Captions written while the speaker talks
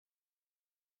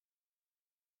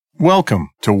Welcome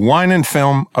to Wine and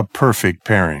Film, A Perfect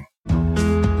Pairing.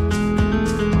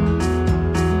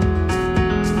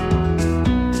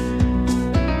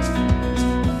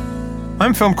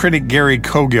 I'm film critic Gary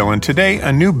Cogill, and today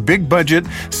a new big-budget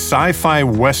sci-fi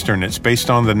western. It's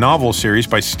based on the novel series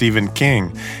by Stephen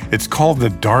King. It's called The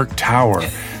Dark Tower,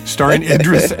 starring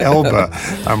Idris Elba.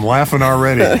 I'm laughing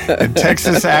already. And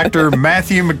Texas actor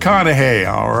Matthew McConaughey.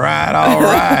 All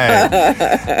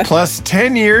right. Plus,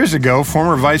 10 years ago,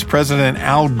 former Vice President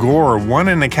Al Gore won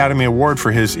an Academy Award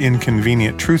for his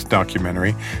Inconvenient Truth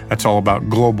documentary. That's all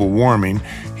about global warming.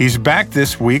 He's back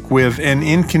this week with an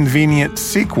inconvenient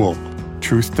sequel,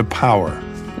 Truth to Power.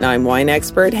 I'm wine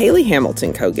expert Haley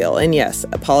Hamilton Cogill, and yes,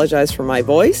 apologize for my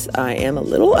voice. I am a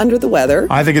little under the weather.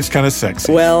 I think it's kind of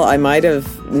sexy. Well, I might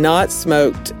have not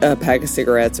smoked a pack of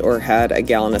cigarettes or had a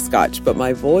gallon of scotch, but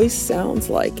my voice sounds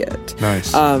like it.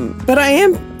 Nice. But I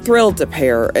am thrilled to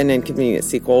pair an Inconvenient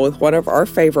sequel with one of our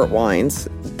favorite wines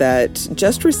that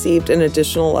just received an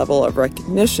additional level of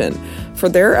recognition for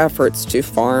their efforts to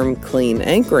farm clean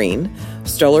and green,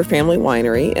 Stoller Family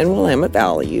Winery in Willamette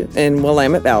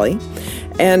Valley.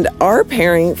 And our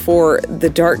pairing for The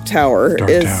Dark Tower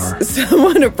is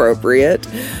somewhat appropriate,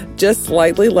 just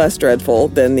slightly less dreadful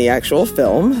than the actual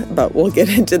film, but we'll get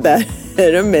into that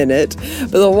in a minute.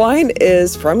 But the wine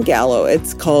is from Gallo.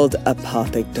 It's called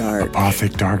Apothic Dark.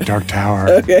 Apothic Dark Tower.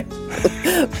 Okay.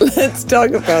 Let's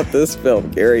talk about this film,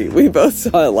 Gary. We both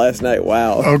saw it last night.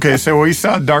 Wow. Okay, so we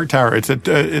saw Dark Tower. It's an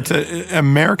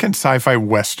American sci-fi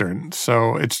western.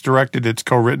 So it's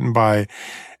co-written by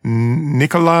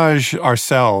Nicolas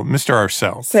Arcel, Mr.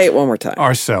 Arcel. Say it one more time.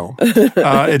 Arcel.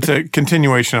 It's a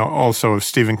continuation also of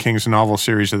Stephen King's novel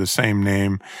series of the same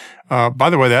name. By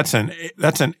the way, that's an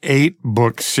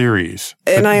 8-book series.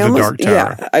 And the Dark Tower.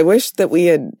 Yeah, I wish that we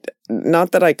had,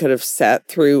 not that I could have sat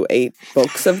through 8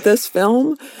 books of this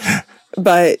film,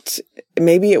 but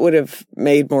maybe it would have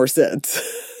made more sense.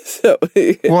 Well,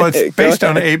 it's based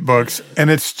on 8 books, and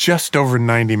it's just over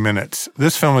 90 minutes.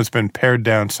 This film has been pared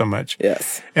down so much.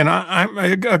 Yes. And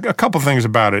a couple things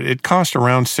about it. It cost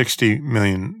around $60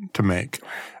 million to make.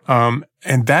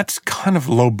 And that's kind of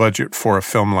low budget for a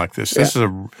film like this. This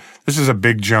is a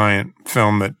big, giant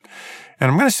film that, and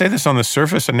I'm going to say this on the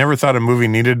surface, I never thought a movie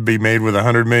needed to be made with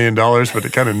 $100 million, but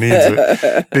it kind of needs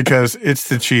it because it's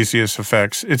the cheesiest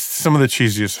effects. It's some of the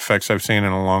cheesiest effects I've seen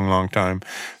in a long, long time.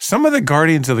 Some of the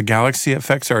Guardians of the Galaxy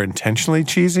effects are intentionally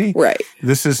cheesy. Right.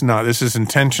 This is not. This is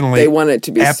intentionally They want it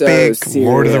to be epic, so serious.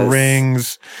 Lord of the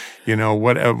Rings,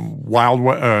 Westworld.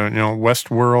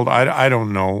 I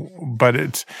don't know, but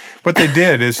it's what they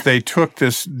did is they took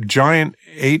this giant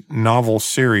 8-novel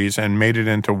series and made it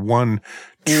into one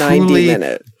truly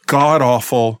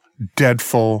god-awful,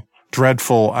 dreadful.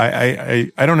 I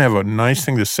don't have a nice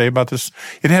thing to say about this.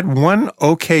 It had one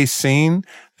okay scene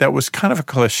that was kind of a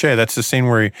cliche. That's the scene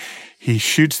where he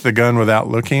shoots the gun without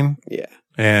looking. Yeah.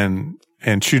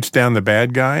 And shoots down the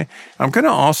bad guy. I'm going to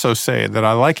also say that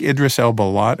I like Idris Elba a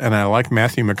lot, and I like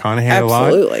Matthew McConaughey a lot.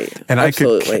 Absolutely. And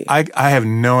Absolutely. I have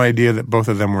no idea that both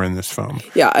of them were in this film.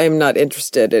 Yeah, I am not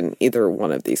interested in either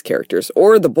one of these characters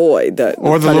or the boy that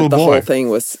or the little boy. Whole thing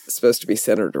was supposed to be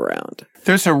centered around.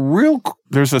 There's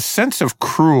a sense of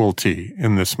cruelty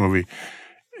in this movie.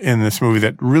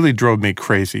 That really drove me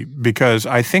crazy because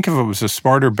I think if it was a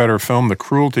smarter, better film, the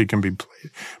cruelty can be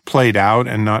played out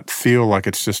and not feel like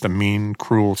it's just a mean,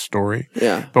 cruel story.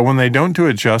 Yeah. But when they don't do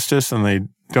it justice and they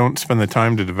don't spend the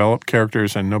time to develop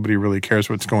characters and nobody really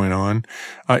cares what's going on,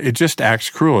 it just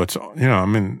acts cruel. It's,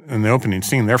 in the opening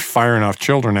scene, they're firing off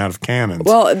children out of cannons.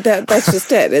 Well, that's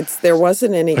just it. There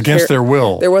wasn't any against their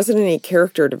will. There wasn't any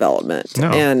character development. No.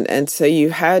 And so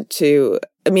you had to,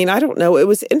 I don't know. It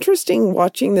was interesting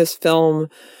watching this film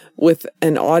with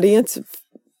an audience of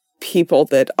people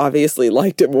that obviously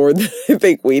liked it more than I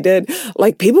think we did.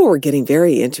 Like, people were getting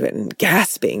very into it and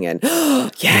gasping and,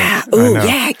 yeah,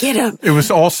 get him. It was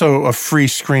also a free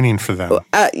screening for them.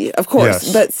 Of course.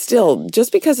 Yes. But still,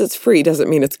 just because it's free doesn't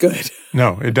mean it's good.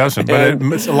 No, it doesn't. But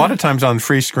a lot of times on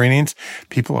free screenings,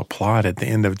 people applaud at the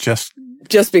end of just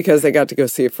because they got to go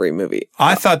see a free movie.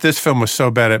 I thought this film was so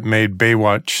bad it made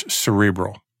Baywatch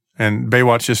cerebral. And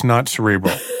Baywatch is not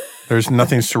cerebral. There's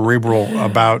nothing cerebral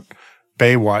about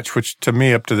Baywatch, which to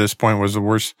me up to this point was the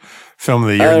worst film of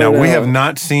the year. Now, we have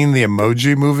not seen the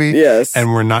Emoji Movie. Yes.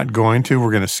 And we're not going to.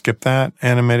 We're going to skip that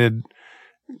animated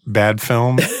bad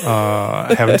film.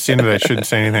 I haven't seen it. I shouldn't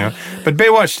say anything. But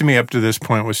Baywatch to me up to this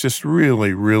point was just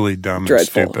really, really dumb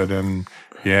Dreadful. and stupid.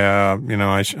 Yeah,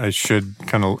 I should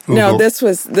kind of. No, this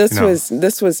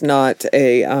was not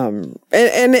a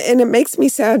and it makes me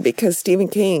sad because Stephen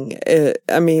King.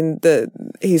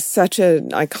 He's such an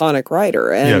iconic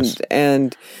writer,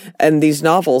 and these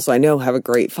novels I know have a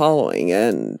great following,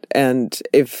 and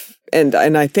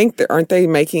I think aren't they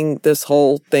making this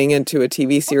whole thing into a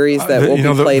TV series that will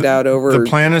be played out over? The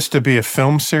plan is to be a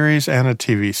film series and a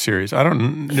TV series.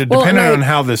 Depending on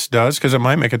how this does, because it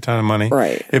might make a ton of money.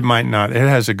 Right. It might not. It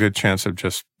has a good chance of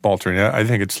just faltering. I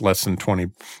think it's less than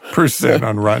 20%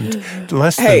 on Rotten.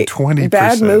 Less than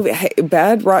 20%.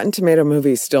 Bad Rotten Tomato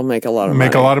movies still make a lot of money.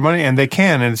 Make a lot of money, and they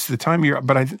can. And it's the time you're.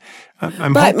 But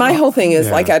my whole thing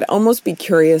is I'd almost be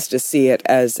curious to see it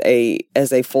as a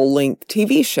full length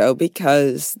TV show,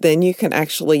 because then you can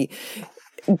actually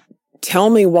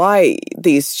tell me why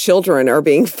these children are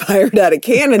being fired out of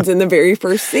cannons in the very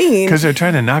first scene. Because they're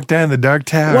trying to knock down the Dark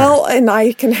Tower. Well, and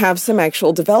I can have some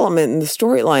actual development in the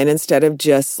storyline instead of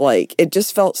just it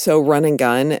just felt so run and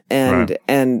gun. And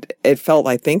it felt,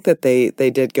 I think that they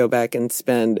did go back and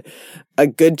spend a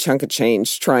good chunk of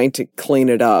change trying to clean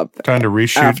it up. Trying to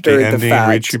reshoot the ending,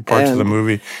 reshoot parts of the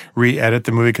movie, re-edit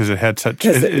the movie because it had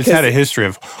it's had a history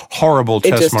of horrible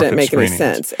test market screenings. It just didn't make any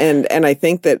sense. And I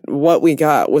think that what we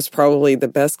got was probably the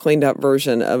best cleaned up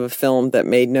version of a film that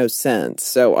made no sense.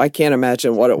 So I can't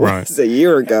imagine what it was a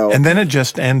year ago. And then it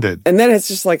just ended. And then it's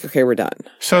just like, okay, we're done.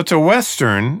 So it's a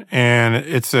Western, and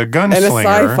it's a gunslinger. And a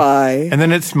sci-fi. And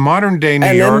then it's modern day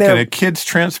New York, and a kid's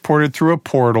transported through a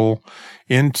portal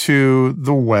into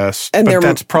the West, but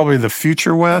that's probably the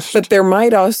future West. But there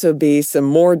might also be some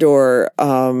Mordor,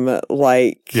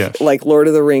 like Lord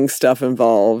of the Rings stuff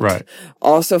involved. Right.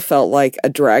 Also felt like a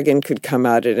dragon could come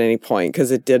out at any point, because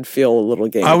it did feel a little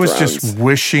Game of Thrones. I was just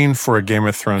wishing for a Game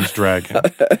of Thrones dragon,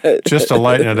 just to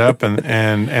lighten it up, and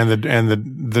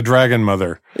the dragon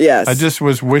mother. Yes. I just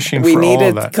was wishing for all of that. We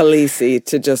needed Khaleesi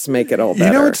to just make it all better.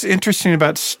 You know what's interesting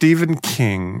about Stephen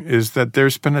King is that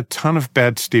there's been a ton of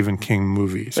bad Stephen King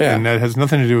movies, and that has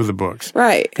nothing to do with the books.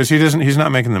 Right. Because he's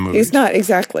not making the movies. He's not,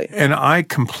 exactly. And I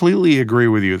completely agree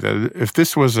with you that if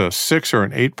this was a 6 or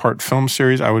an 8-part film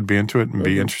series, I would be into it and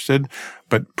be interested,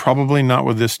 but probably not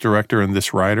with this director and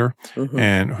this writer,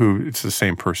 and who it's the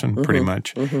same person pretty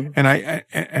much. And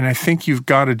I think you've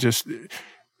got to just,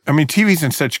 TV's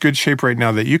in such good shape right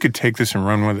now that you could take this and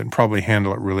run with it and probably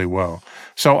handle it really well.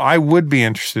 So I would be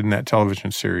interested in that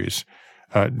television series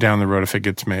down the road if it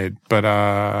gets made. But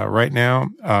right now,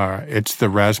 it's the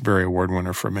Raspberry Award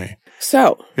winner for me.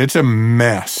 So it's a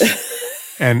mess.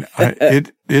 And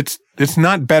it's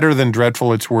not better than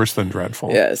dreadful. It's worse than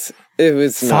dreadful. Yes, it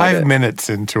was 5 minutes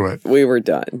into it. We were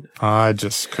done. I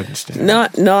just couldn't stand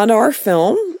it. Not our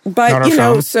film, but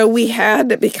so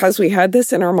because we had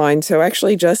this in our mind. So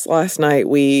actually, just last night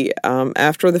we,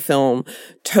 after the film,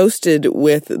 toasted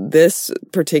with this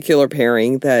particular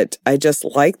pairing that I just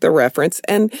liked the reference,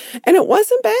 and it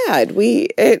wasn't bad.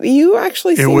 You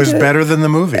actually it was better than the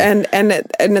movie, and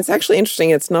it's actually interesting.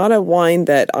 It's not a wine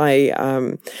that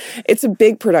it's a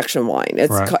big production wine.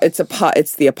 It's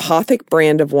the Apothic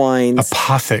brand of wines.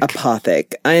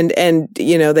 Apothic. And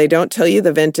they don't tell you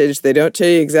the vintage. They don't tell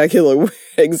you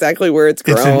exactly where it's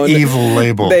grown. It's an evil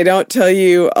label. They don't tell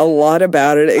you a lot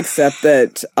about it, except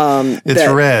that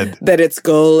it's red. That its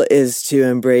goal is to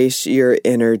embrace your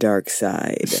inner dark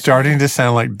side. Starting to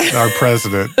sound like our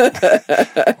president.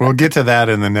 We'll get to that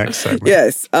in the next segment.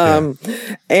 Yes. And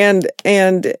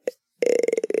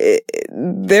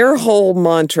their whole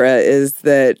mantra is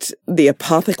that the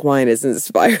Apothic wine is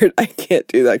inspired. I can't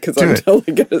do that because I'm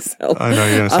totally going to sound. I know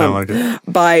you're going to sound like it.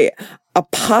 By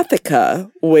Apothica,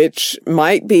 which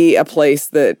might be a place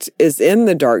that is in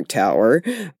the Dark Tower.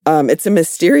 It's a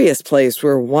mysterious place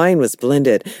where wine was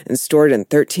blended and stored in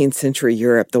 13th century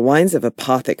Europe. The wines of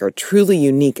Apothic are truly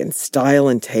unique in style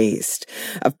and taste.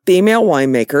 A female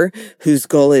winemaker whose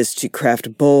goal is to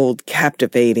craft bold,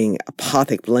 captivating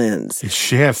Apothic blends. Does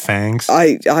she have fangs?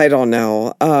 I don't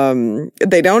know.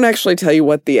 They don't actually tell you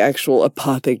what the actual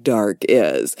Apothic Dark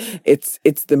is.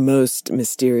 It's the most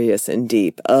mysterious and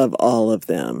deep of all of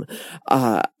them.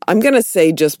 I'm going to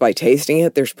say just by tasting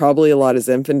it, there's probably a lot of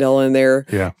Zinfandel in there,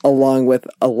 along with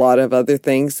a lot of other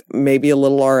things, maybe a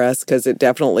little RS, because it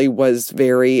definitely was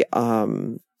very,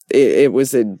 it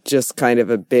was just kind of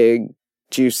a big,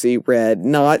 juicy red,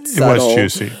 not subtle. It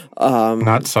was juicy,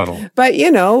 not subtle. But,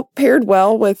 paired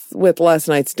well with last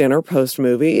night's dinner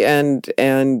post-movie, and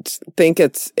think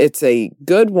it's a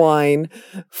good wine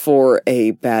for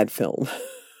a bad film.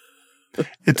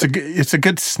 It's a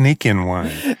good sneak-in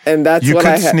wine. And that's you what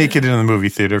could sneak it in the movie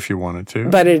theater if you wanted to.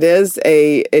 But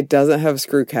it doesn't have a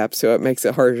screw cap, so it makes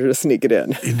it harder to sneak it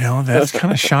in. That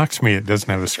kind of shocks me. It doesn't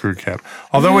have a screw cap.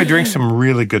 Although we drink some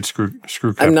really good screw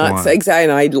cap wine. I'm not exactly,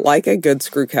 and I like a good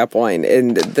screw cap wine.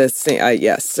 And this thing,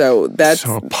 yes. So that's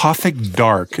Apothic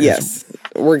Dark. Yes.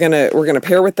 We're gonna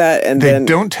pair with that, and they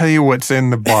don't tell you what's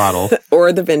in the bottle,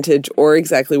 or the vintage, or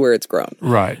exactly where it's grown.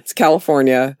 Right, it's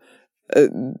California.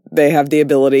 They have the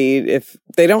ability, if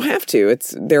they don't have to.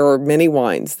 There are many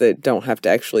wines that don't have to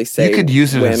actually say you could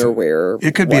use it when or where.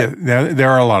 It could what. be. There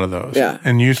are a lot of those, yeah,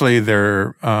 and usually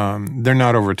they're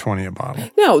not over $20 a bottle.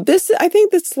 No, I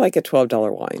think this is like a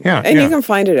 $12 wine. Yeah, and you can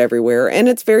find it everywhere, and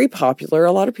it's very popular.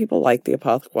 A lot of people like the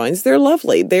Apothic wines. They're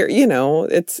lovely. They're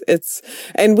it's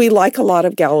and we like a lot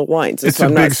of Gallo wines. It's so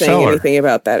I'm not saying seller. anything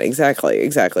about that.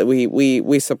 Exactly.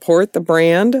 We support the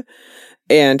brand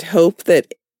and hope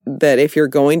that if you're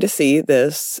going to see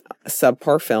this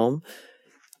subpar film,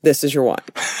 this is your wine.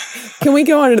 Can we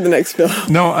go on to the next film?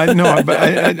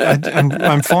 But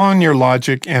I'm following your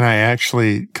logic, and I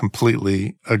actually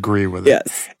completely agree with it.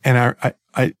 Yes. And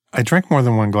I drank more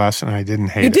than one glass, and I didn't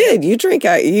hate it. You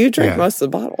did. You drank most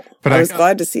of the bottle. But I was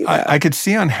glad to see that. I could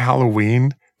see on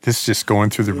Halloween this just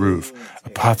going through the roof.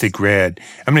 Apothic Red.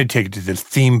 I'm going to take it to the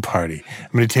theme party.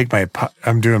 I'm going to take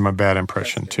I'm doing my bad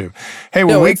impression too. Hey,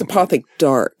 it's Apothic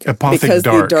Dark. Apothic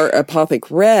Dark. The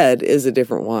Apothic Red is a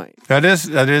different wine. That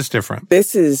is different.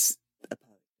 This is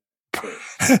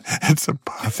it's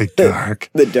Apothic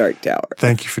Dark. The Dark Tower.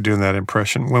 Thank you for doing that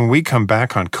impression. When we come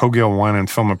back on Cogill Wine and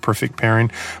Film, A Perfect Pairing,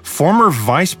 former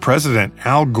Vice President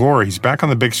Al Gore, he's back on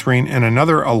the big screen, and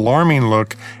another alarming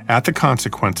look at the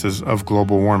consequences of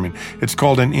global warming. It's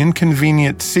called An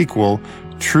Inconvenient Sequel,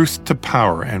 Truth to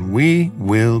Power, and we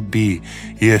will be,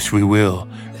 yes, we will,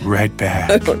 right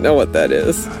back. I don't know what that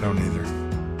is. I don't either.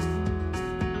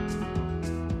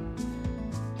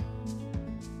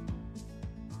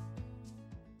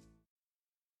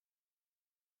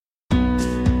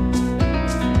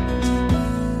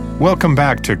 Welcome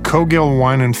back to Cogill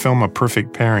Wine and Film, A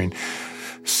Perfect Pairing.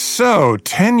 So,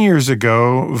 10 years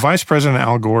ago, Vice President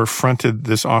Al Gore fronted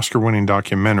this Oscar-winning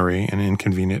documentary, An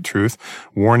Inconvenient Truth,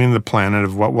 warning the planet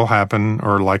of what will happen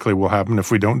or likely will happen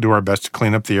if we don't do our best to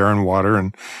clean up the air and water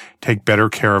and take better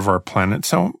care of our planet.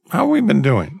 So, how have we been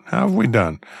doing? How have we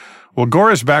done? Well,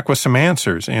 Gore is back with some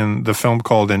answers in the film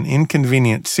called An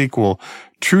Inconvenient Sequel,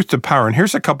 Truth to Power. And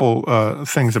here's a couple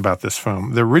things about this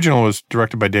film. The original was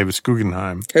directed by Davis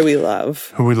Guggenheim. Who we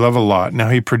love a lot. Now,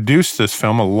 he produced this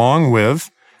film along with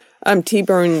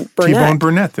T-Bone Burnett. T-Bone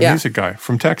Burnett, the music guy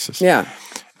from Texas. Yeah.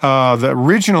 The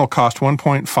original cost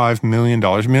 $1.5 million,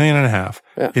 $1.5 million.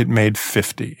 Yeah. It made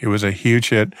 50. It was a huge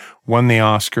hit, won the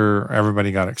Oscar.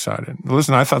 Everybody got excited.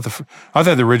 Listen, I thought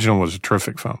the original was a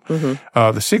terrific film.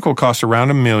 Mm-hmm. The sequel cost around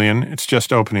 $1 million. It's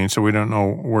just opening, so we don't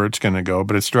know where it's going to go.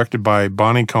 But it's directed by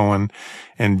Bonnie Cohen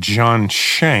and John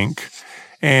Schenk.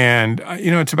 And,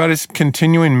 it's about his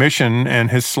continuing mission and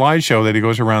his slideshow that he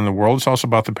goes around the world. It's also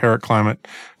about the Paris Climate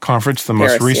Conference, the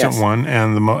most recent one,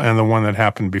 and the one that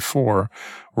happened before,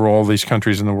 where all these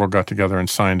countries in the world got together and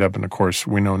signed up. And, of course,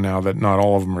 we know now that not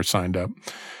all of them are signed up.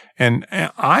 And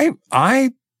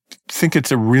I think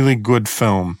it's a really good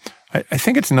film. I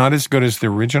think it's not as good as the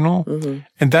original. Mm-hmm.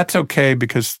 And that's okay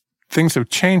because things have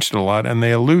changed a lot, and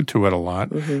they allude to it a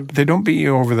lot. Mm-hmm. But they don't beat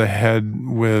you over the head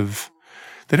with...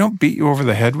 They don't beat you over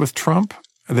the head with Trump.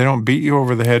 They don't beat you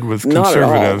over the head with conservatives.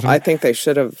 Not at all. I think they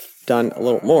should have done a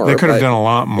little more. They could have done a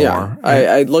lot more. Yeah,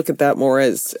 I look at that more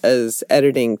as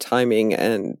editing timing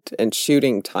and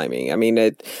shooting timing. I mean,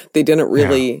 they didn't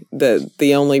really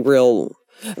the only real.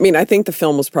 I mean, I think the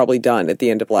film was probably done at the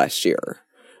end of last year,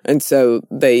 and so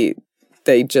they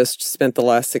just spent the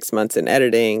last 6 months in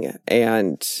editing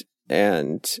and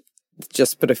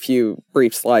just put a few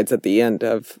brief slides at the end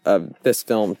of this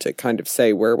film to kind of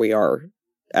say where we are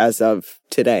as of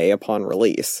today upon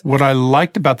release. What I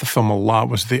liked about the film a lot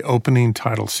was the opening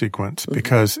title sequence,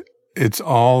 because it's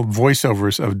all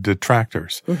voiceovers of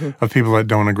detractors, of people that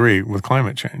don't agree with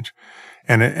climate change.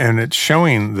 And it's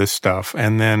showing this stuff,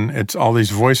 and then it's all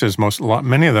these voices,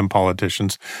 many of them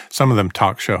politicians, some of them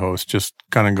talk show hosts, just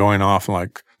kind of going off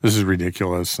like, this is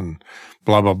ridiculous, and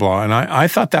blah, blah, blah. And I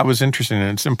thought that was interesting.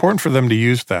 And it's important for them to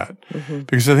use that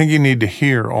because I think you need to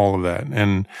hear all of that.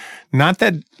 And not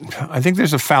that I think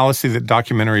there's a fallacy that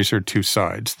documentaries are two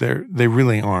sides. They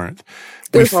really aren't.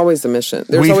 There's always a mission.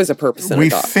 There's always a purpose in a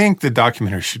doc. We think the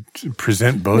documentary should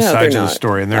present both sides of the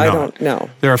story, and they're not. Don't know.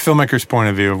 They're a filmmaker's point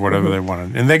of view of whatever they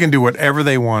want. And they can do whatever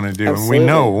they want to do. Absolutely. And we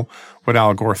know what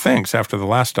Al Gore thinks after the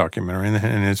last documentary and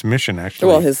his mission, actually.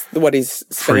 Well, what he's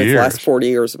spent his last 40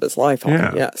 years of his life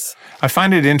on, yes. I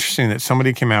find it interesting that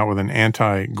somebody came out with an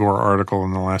anti-Gore article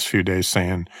in the last few days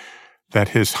saying that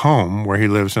his home, where he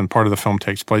lives, and part of the film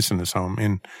takes place in his home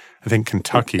in, I think,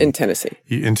 Kentucky. In Tennessee.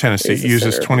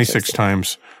 Uses 26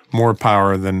 times more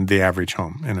power than the average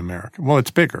home in America. Well,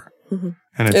 it's bigger. And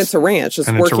it's a ranch. It's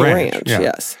a working ranch,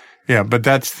 yes. Yeah, but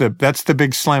that's the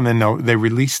big slam. And they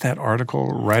released that article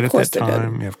right at that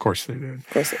time. Yeah, of course they did. Of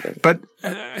course they did. But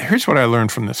here's what I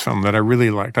learned from this film that I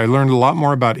really liked. I learned a lot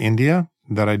more about India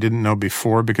that I didn't know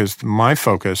before because my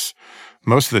focus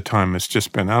most of the time has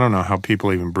just been, I don't know how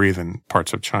people even breathe in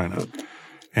parts of China.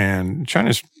 And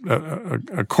China's,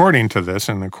 according to this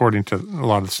and according to a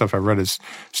lot of the stuff I read, has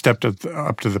stepped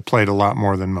up to the plate a lot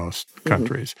more than most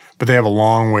countries. But they have a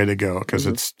long way to go because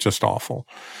it's just awful.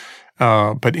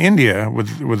 But India,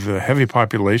 with the heavy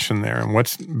population there and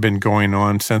what's been going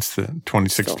on since the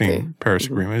 2016 Paris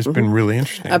Agreement, has been really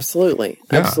interesting. Absolutely.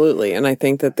 Yeah. Absolutely. And I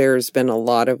think that there's been a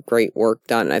lot of great work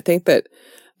done. I think that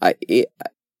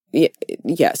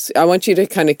yes. I want you to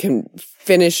kind of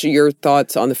finish your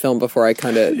thoughts on the film before I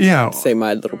kind of say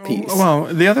my little piece. Well,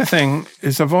 the other thing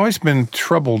is I've always been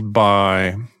troubled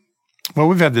by, well,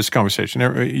 we've had this conversation.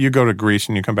 You go to Greece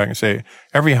and you come back and say,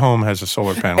 every home has a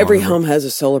solar panel. Every home has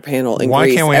a solar panel in Greece.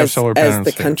 Why can't we have solar panels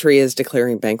as the country is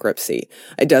declaring bankruptcy?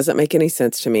 It doesn't make any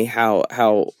sense to me how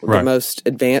the most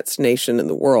advanced nation in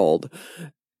the world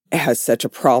has such a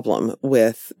problem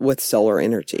with solar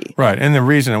energy. Right. And the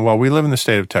reason, well, we live in the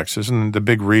state of Texas, and the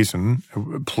big reason,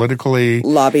 politically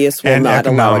lobbyists will and not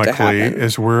allow it to economically, happen.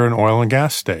 is we're an oil and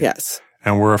gas state. Yes.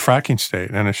 And we're a fracking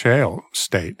state and a shale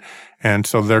state. And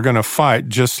so they're going to fight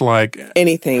just like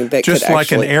anything that just could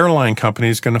like actually, an airline company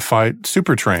is going to fight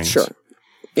super trains. Sure.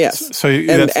 Yes. So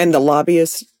and the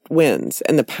lobbyist wins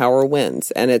and the power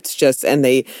wins, and it's just, and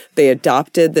they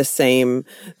adopted the same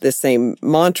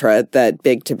mantra that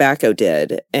big tobacco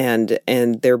did, and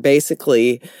they're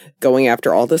basically going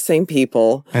after all the same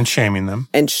people and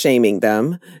shaming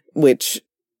them, which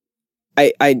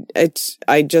I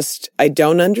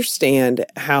don't understand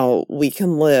how we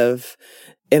can live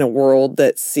in a world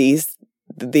that sees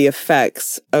the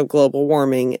effects of global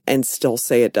warming and still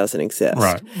say it doesn't exist.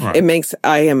 Right. It makes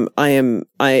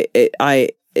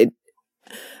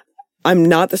I'm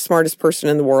not the smartest person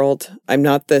in the world. I'm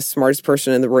not the smartest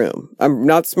person in the room. I'm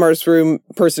not the smartest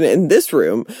person in this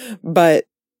room, but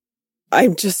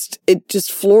it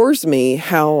just floors me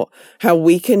how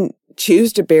we can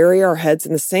choose to bury our heads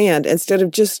in the sand instead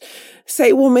of just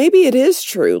say, well, maybe it is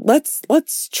true.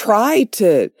 Let's try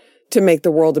to make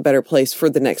the world a better place for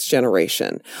the next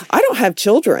generation. I don't have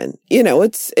children. You know,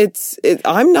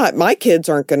 I'm not, my kids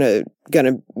aren't going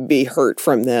to be hurt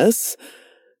from this.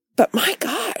 But my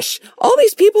gosh, all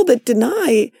these people that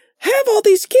deny have all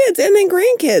these kids and then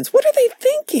grandkids. What are they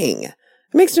thinking? It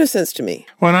makes no sense to me.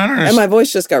 Well, I don't understand. And my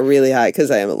voice just got really high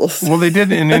because I am a little. Well, they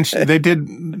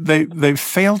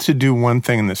failed to do one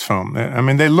thing in this film. I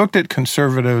mean, they looked at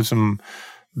conservatism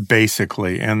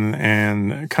basically,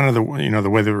 and kind of the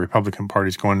way the Republican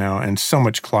Party's going now, and so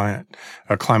much climate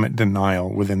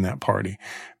denial within that party.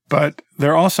 But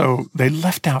they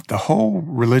left out the whole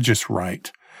religious right,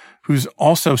 who's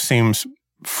also seems,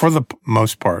 for the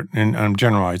most part, and I'm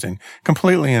generalizing,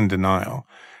 completely in denial.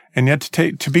 And yet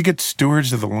to be good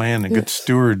stewards of the land and good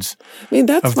stewards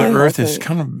of the earth is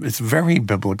it's very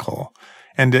biblical.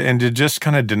 And to just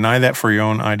kind of deny that for your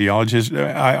own ideologies,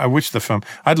 I wish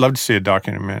I'd love to see a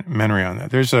documentary on that.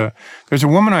 There's a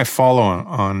woman I follow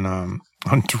on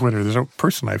Twitter. There's a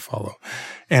person I follow.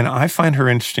 And I find her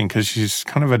interesting because she's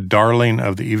kind of a darling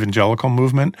of the evangelical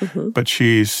movement, but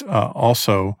she's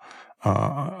also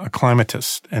a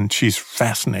climatist, and she's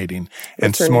fascinating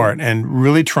and smart and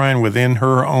really trying within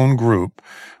her own group,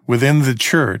 within the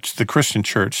church, the Christian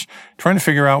church, trying to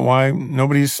figure out why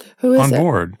nobody's on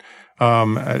board. I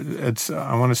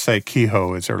want to say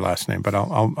Kehoe is her last name, but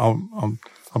I'll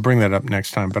bring that up next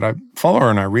time. But I follow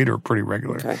her and I read her pretty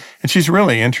regularly. Okay. And she's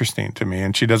really interesting to me,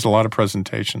 and she does a lot of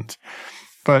presentations.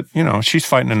 But, she's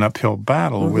fighting an uphill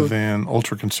battle within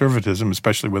ultra-conservatism,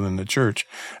 especially within the church,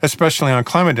 especially on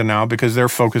climate denial, because they're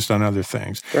focused on other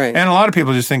things. Right. And a lot of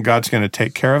people just think God's going to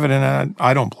take care of it, and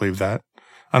I don't believe that.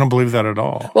 I don't believe that at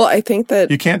all. Well, I think that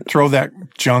you can't throw that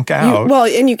junk out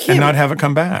and you can't, and not have it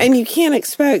come back. And you can't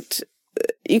expect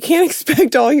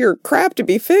all your crap to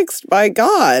be fixed by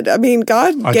God. I mean,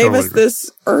 God gave us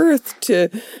this earth to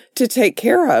take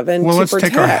care of and to let's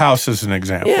protect. take our house as an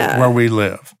example, where we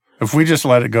live. If we just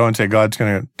let it go and say God's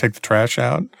going to take the trash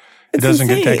out, it doesn't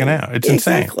get taken out. It's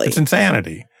insane. It's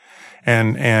insanity.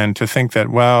 And to think that,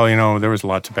 there was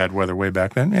lots of bad weather way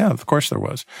back then. Yeah, of course there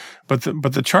was. But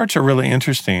the charts are really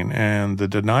interesting, and the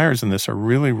deniers in this are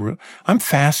really I'm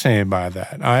fascinated by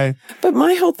that. But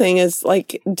my whole thing is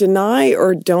like, deny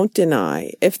or don't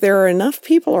deny. If there are enough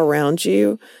people around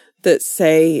you that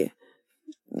say,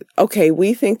 okay,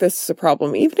 we think this is a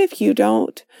problem, even if you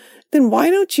don't, then why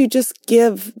don't you just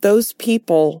give those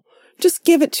people, just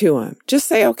give it to them. Just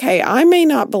say, okay, I may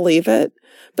not believe it,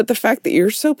 but the fact that you're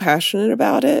so passionate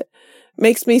about it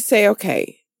makes me say,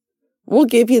 okay, we'll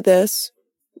give you this.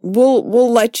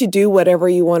 We'll let you do whatever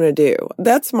you want to do.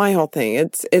 That's my whole thing.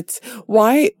 It's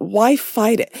why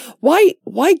fight it?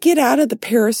 Why get out of the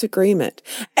Paris Agreement?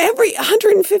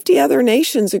 150 other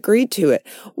nations agreed to it.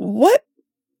 What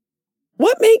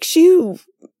makes you,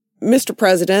 Mr.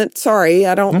 President, sorry,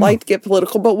 I don't like to get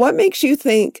political, but what makes you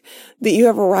think that you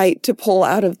have a right to pull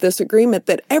out of this agreement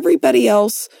that everybody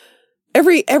else,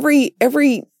 every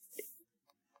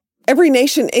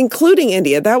nation, including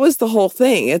India, that was the whole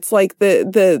thing. It's like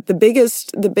the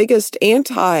biggest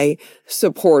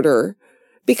anti-supporter,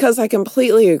 because I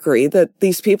completely agree that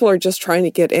these people are just trying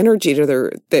to get energy to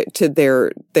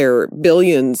their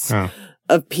billions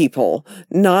of people,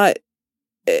 not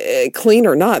clean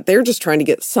or not, they're just trying to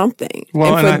get something.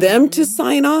 And for them to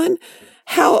sign on,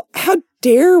 how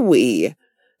dare we?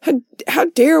 How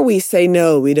dare we say,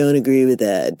 no, we don't agree with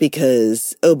that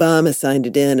because Obama signed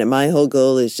it in and my whole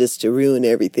goal is just to ruin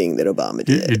everything that Obama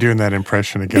did. You're doing that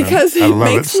impression again. Because I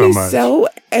love it so much.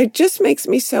 It just makes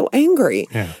me so angry.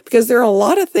 Yeah. Because there are a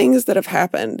lot of things that have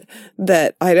happened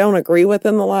that I don't agree with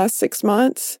in the last 6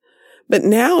 months. But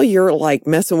now you're like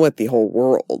messing with the whole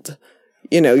world.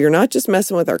 You're not just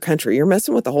messing with our country, you're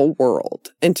messing with the whole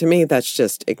world. And to me, that's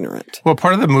just ignorant. Well,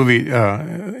 part of the movie,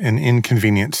 an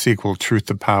Inconvenient sequel, Truth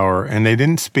to Power, and they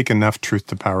didn't speak enough truth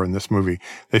to power in this movie.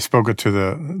 They spoke it to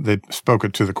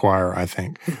the choir, I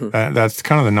think. Mm-hmm. That's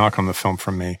kind of the knock on the film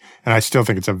from me. And I still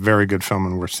think it's a very good film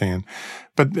and worth seeing.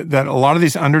 But that a lot of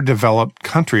these underdeveloped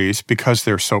countries, because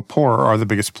they're so poor, are the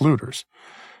biggest polluters.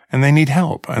 And they need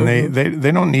help. And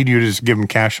they don't need you to just give them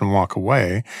cash and walk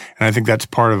away. And I think that's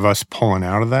part of us pulling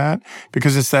out of that,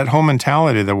 because it's that whole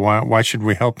mentality that why should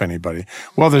we help anybody?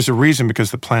 Well, there's a reason,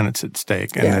 because the planet's at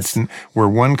stake. And we're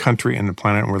one country in the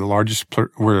planet, and we're the largest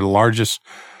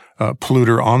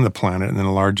polluter on the planet and the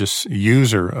largest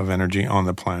user of energy on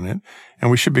the planet. And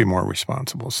we should be more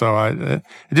responsible. So it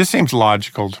just seems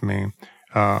logical to me.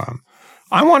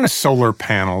 I want solar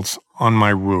panels on my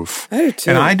roof. I do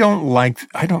too. And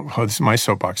this is my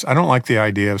soapbox. I don't like the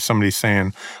idea of somebody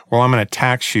saying, well, I'm going to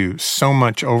tax you so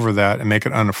much over that and make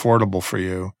it unaffordable for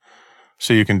you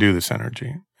so you can do this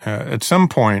energy. At some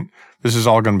point, this is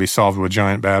all going to be solved with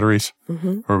giant batteries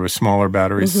or with smaller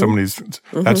batteries.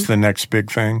 That's the next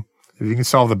big thing. If you can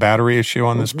solve the battery issue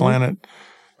on this planet,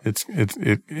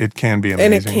 it can be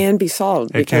amazing. And it can be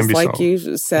solved because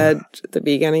you said at the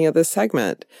beginning of this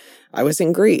segment, I was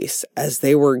in Greece as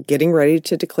they were getting ready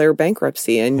to declare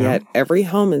bankruptcy, and yet every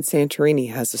home in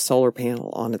Santorini has a solar panel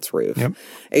on its roof. Yep.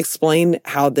 Explain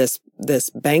how this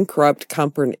bankrupt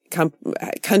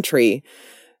country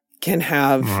can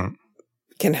have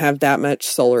that much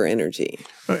solar energy.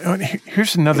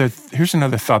 Here's another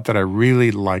thought that I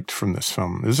really liked from this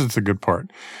film. This is the good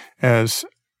part.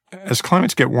 As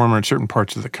climates get warmer in certain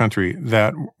parts of the country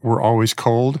that were always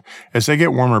cold, as they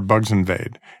get warmer, bugs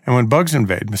invade. And when bugs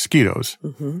invade, mosquitoes,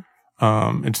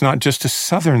 it's not just a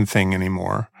southern thing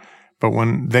anymore. But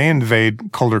when they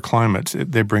invade colder climates,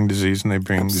 they bring disease and they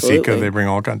bring Zika, they bring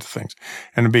all kinds of things.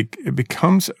 And it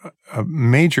becomes a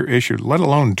major issue, let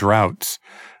alone droughts.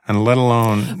 And let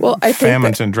alone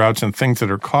famines and droughts and things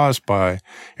that are caused by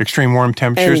extreme warm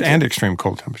temperatures and extreme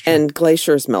cold temperatures. And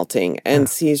glaciers melting and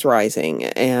seas rising.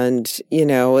 And,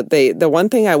 the one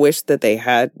thing I wish that they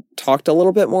had talked a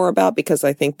little bit more about, because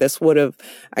I think this would have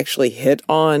actually hit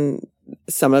on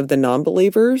some of the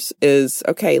non-believers, is,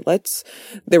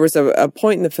 there was a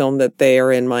point in the film that they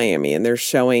are in Miami and they're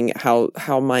showing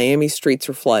how Miami streets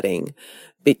are flooding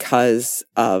because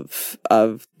of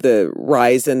the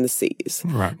rise in the seas.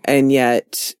 Right.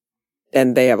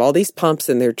 And they have all these pumps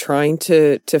and they're trying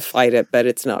to fight it, but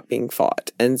it's not being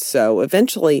fought. And so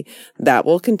eventually that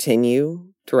will continue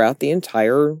throughout the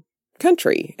entire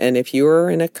country. And if you are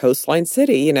in a coastline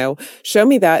city, show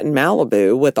me that in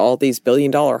Malibu with all these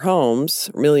billion-dollar homes,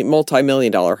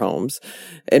 multi-million-dollar homes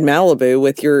in Malibu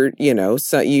with your,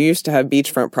 so you used to have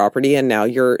beachfront property and now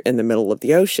you're in the middle of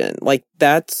the ocean. Like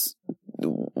that's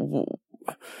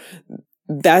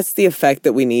the effect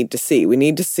that we need to see. We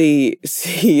need to see,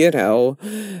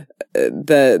 the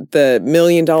 $1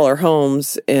 million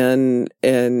homes in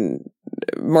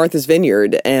Martha's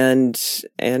Vineyard and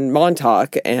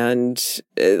Montauk and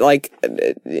okay,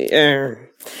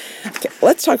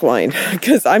 let's talk wine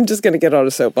because I'm just going to get on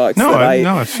a soapbox.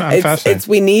 I'm fascinated.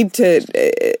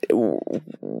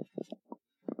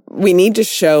 We need to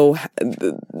show.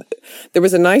 There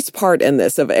was a nice part in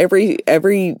this of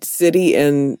every city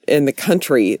in the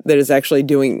country that is actually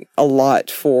doing a lot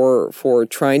for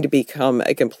trying to become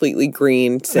a completely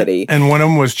green city. And one of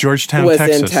them was Georgetown,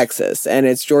 Texas. In Texas, and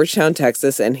it's Georgetown,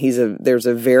 Texas, and there's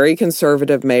a very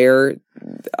conservative mayor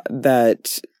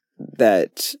that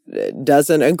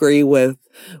doesn't agree with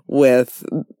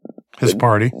his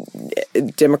party,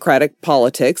 Democratic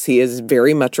politics. He is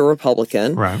very much a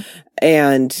Republican, right?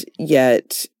 And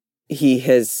yet he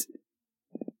has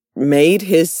made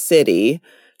his city,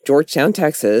 Georgetown,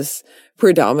 Texas,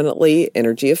 predominantly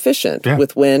energy efficient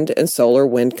with wind and solar.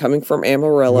 Wind coming from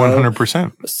Amarillo,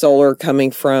 100%. Solar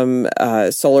coming from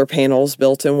solar panels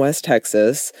built in West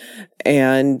Texas,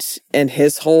 and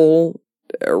his whole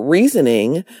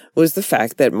reasoning was the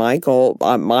fact that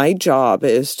my job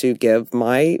is to give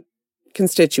my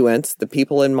constituents, the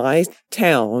people in my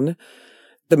town,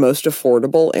 the most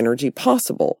affordable energy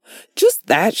possible. Just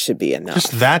that should be enough.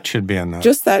 Just that should be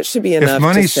enough. If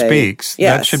money speaks,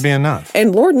 that should be enough.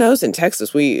 And Lord knows in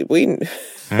Texas, we know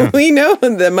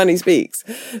that money speaks.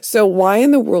 So why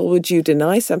in the world would you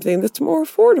deny something that's more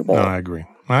affordable? No, I agree.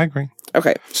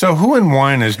 Okay. So who in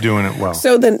wine is doing it well?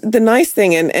 So the nice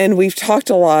thing, and we've talked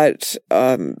a lot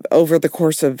over the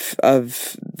course of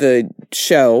the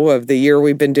show, of the year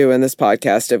we've been doing this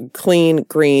podcast, of clean,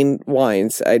 green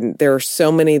wines. There are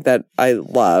so many that I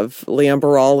love. Leon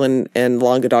Barral and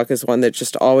Languedoc is one that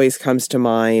just always comes to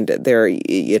mind. They're,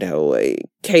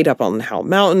 Kate up on Howell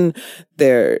Mountain.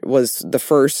 There was the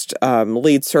first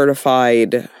LEED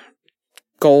certified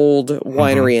Gold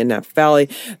winery in Napa Valley.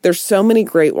 There's so many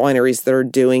great wineries that are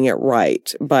doing it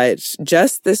right. But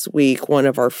just this week, one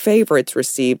of our favorites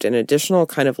received an additional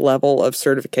kind of level of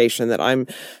certification that I'm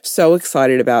so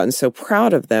excited about and so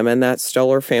proud of them, and that's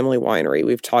Stoller Family Winery.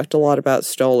 We've talked a lot about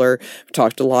Stoller. We've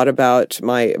talked a lot about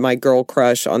my girl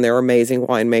crush on their amazing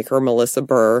winemaker, Melissa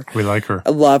Burr. We like her.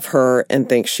 I love her and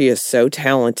think she is so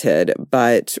talented.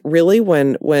 But really,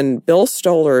 when Bill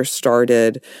Stoller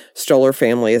started Stoller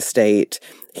Family Estate,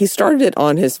 he started it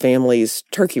on his family's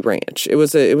turkey ranch. It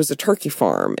was a turkey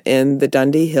farm in the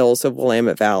Dundee Hills of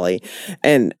Willamette Valley.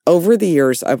 And over the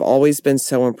years, I've always been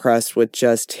so impressed with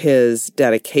just his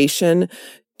dedication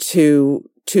to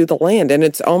the land. And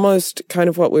it's almost kind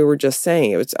of what we were just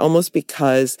saying. It's almost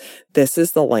because this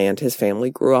is the land his family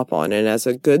grew up on. And as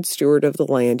a good steward of the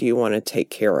land, you want to take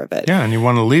care of it. Yeah, and you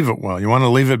want to leave it well. You want to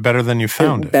leave it better than you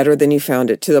found it. Better than you found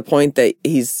it, to the point that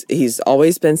he's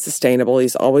always been sustainable.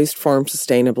 He's always farmed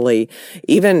sustainably.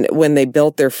 Even when they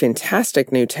built their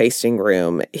fantastic new tasting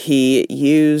room, he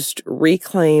used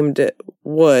reclaimed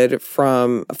wood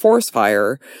from a forest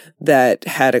fire that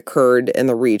had occurred in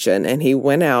the region. And he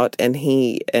went out and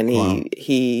he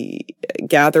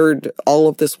gathered all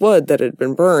of this wood that had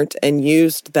been burnt and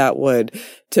used that wood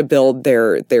to build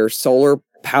their solar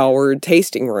powered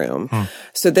tasting room.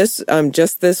 So this,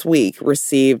 just this week,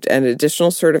 received an additional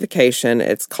certification.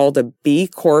 It's called a B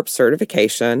Corp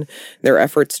certification. Their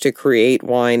efforts to create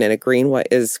wine in a green way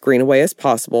as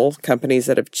possible. Companies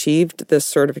that have achieved this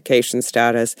certification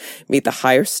status meet the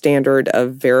highest standard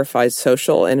of verified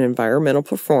social and environmental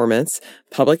performance,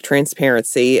 public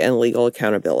transparency, and legal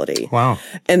accountability. Wow.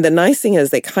 And the nice thing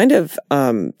is they kind of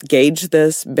gauge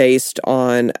this based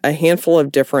on a handful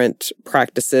of different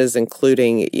practices,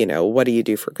 including, what do you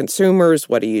do for consumers?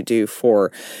 What do you do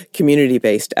for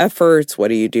community-based efforts? What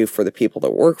do you do for the people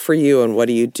that work for you? And what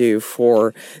do you do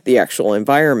for the actual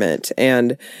environment?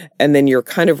 And then you're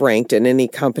kind of ranked, in any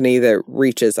company that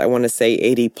reaches, I want to say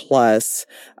 80 plus,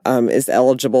 is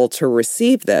eligible to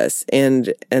receive this.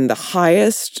 And the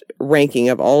highest ranking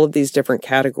of all of these different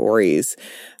categories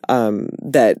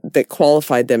that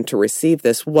qualified them to receive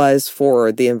this was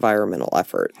for the environmental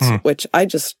efforts, which I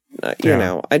just,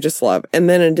 I just love. And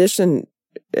then in addition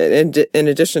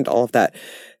to all of that,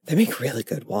 they make really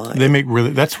good wine.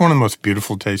 That's one of the most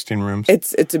beautiful tasting rooms.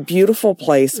 It's a beautiful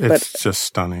place, it's just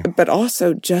stunning. But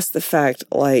also just the fact,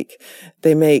 like,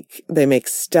 they make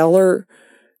stellar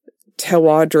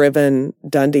terroir-driven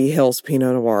Dundee Hills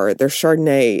Pinot Noir. Their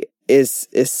Chardonnay is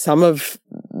some of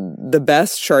the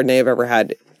best Chardonnay I've ever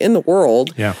had in the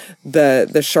world. Yeah. The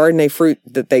Chardonnay fruit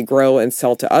that they grow and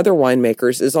sell to other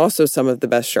winemakers is also some of the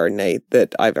best Chardonnay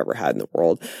that I've ever had in the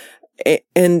world.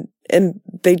 And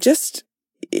they just,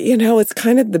 it's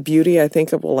kind of the beauty, I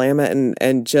think, of Willamette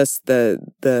and just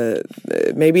the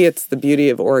maybe it's the beauty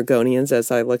of Oregonians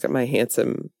as I look at my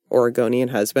handsome Oregonian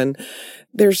husband.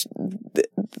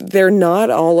 They're not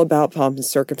all about pomp and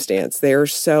circumstance. They're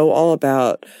so all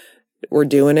about, we're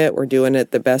doing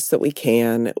it the best that we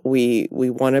can. We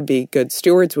want to be good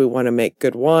stewards. We want to make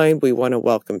good wine. We want to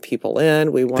welcome people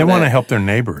in. They want to help their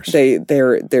neighbors.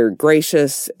 They're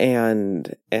gracious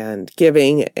and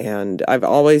giving. And I've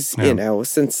always,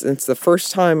 since the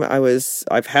first time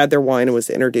I've had their wine and was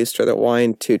introduced to their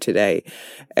wine to today,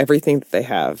 everything that they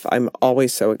have, I'm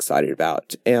always so excited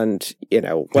about. And,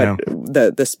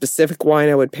 the specific wine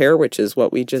I would pair, which is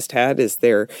what we just had, is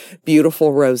their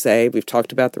beautiful rosé. We've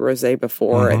talked about the rosé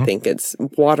before. I think it's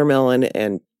watermelon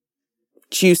and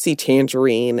juicy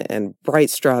tangerine and bright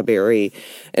strawberry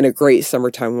and a great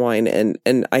summertime wine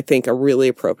and I think a really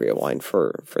appropriate wine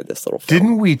for this little film.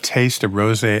 Didn't we taste a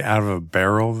rosé out of a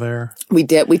barrel there? We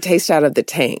did. We tasted out of the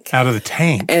tank. Out of the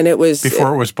tank? And it was...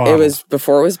 Before it was bottled? It was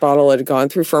before it was bottled. It had gone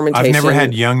through fermentation. I've never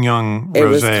had young rosé. It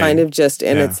was kind of just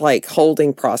in its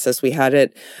holding process. We had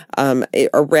it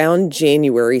around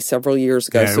January several years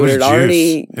ago. Yeah, so it had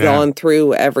already gone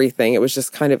through everything. It was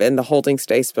just kind of in the holding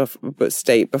state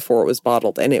before it was bottled.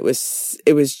 And it was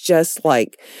just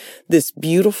like this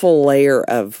beautiful layer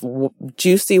of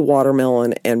juicy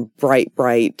watermelon and bright,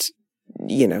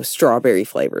 strawberry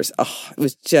flavors. Oh, it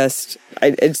was just,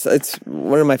 it's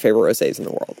one of my favorite rosés in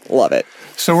the world. Love it.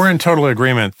 So we're in total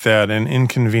agreement that an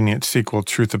Inconvenient sequel,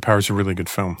 Truth of Power, is a really good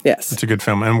film. Yes. It's a good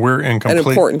film. And we're in complete...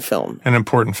 An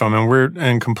important film. And we're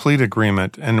in complete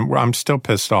agreement. And I'm still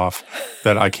pissed off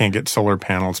that I can't get solar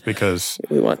panels because...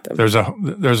 We want them.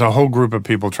 There's a whole group of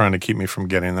people trying to keep me from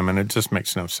getting them, and it just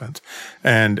makes no sense.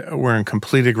 And we're in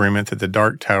complete agreement that The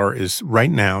Dark Tower is right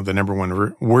now the number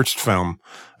one worst film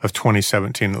of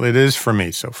 2017. It is for me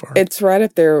so far. It's right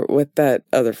up there with that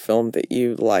other film that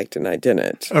you liked and I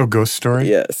didn't. Oh, Ghost Story?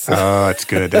 Yes. Oh, it's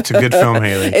good. That's a good film,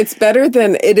 Haley.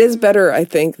 It is better, I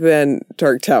think, than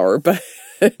Dark Tower, but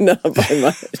not by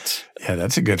much. Yeah,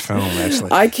 that's a good film,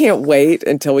 actually. I can't wait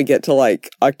until we get to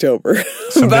October.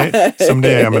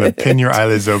 Someday I'm going to pin your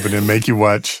eyelids open and make you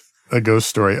watch A Ghost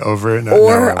Story over and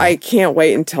over. Or I can't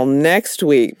wait until next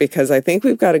week because I think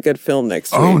we've got a good film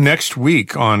next week. Oh, next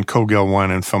week on Cogill Wine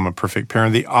and Film, A Perfect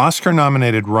Pairing, the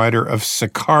Oscar-nominated writer of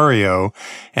Sicario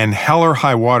and Hell or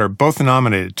High Water, both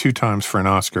nominated 2 times for an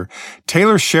Oscar.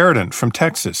 Taylor Sheridan from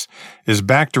Texas is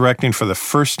back directing for the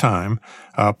first time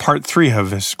part 3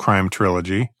 of his crime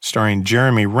trilogy, starring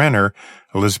Jeremy Renner,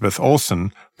 Elizabeth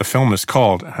Olsen. The film is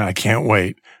called, and I can't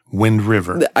wait, Wind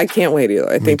River. I can't wait either.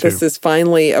 I think this is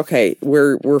finally, okay,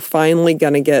 we're finally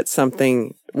going to get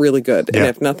something really good. Yeah. And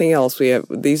if nothing else,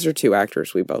 these are 2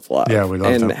 actors we both love. Yeah, we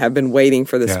love them. And have been waiting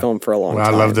for this film for a long time.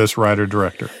 I love this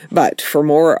writer-director. But for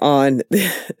more on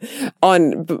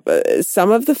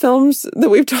some of the films that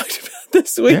we've talked about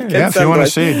this week. Yeah, if you want to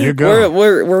see it, you go.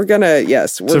 We're going to,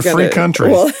 yes. It's a free country.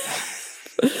 Well,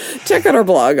 check out our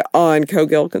blog on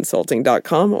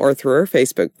cogillconsulting.com or through our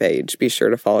Facebook page. Be sure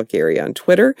to follow Gary on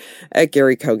Twitter at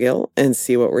Gary Cogill and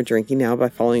see what we're drinking now by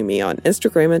following me on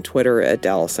Instagram and Twitter at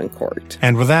Dallas Uncorked.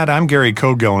 And with that, I'm Gary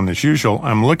Cogill, and as usual,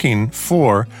 I'm looking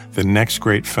for the next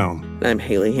great film. I'm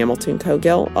Haley Hamilton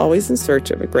Cogill, always in search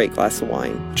of a great glass of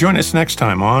wine. Join us next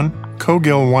time on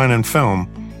Cogill Wine and Film,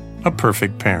 A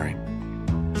Perfect Pairing.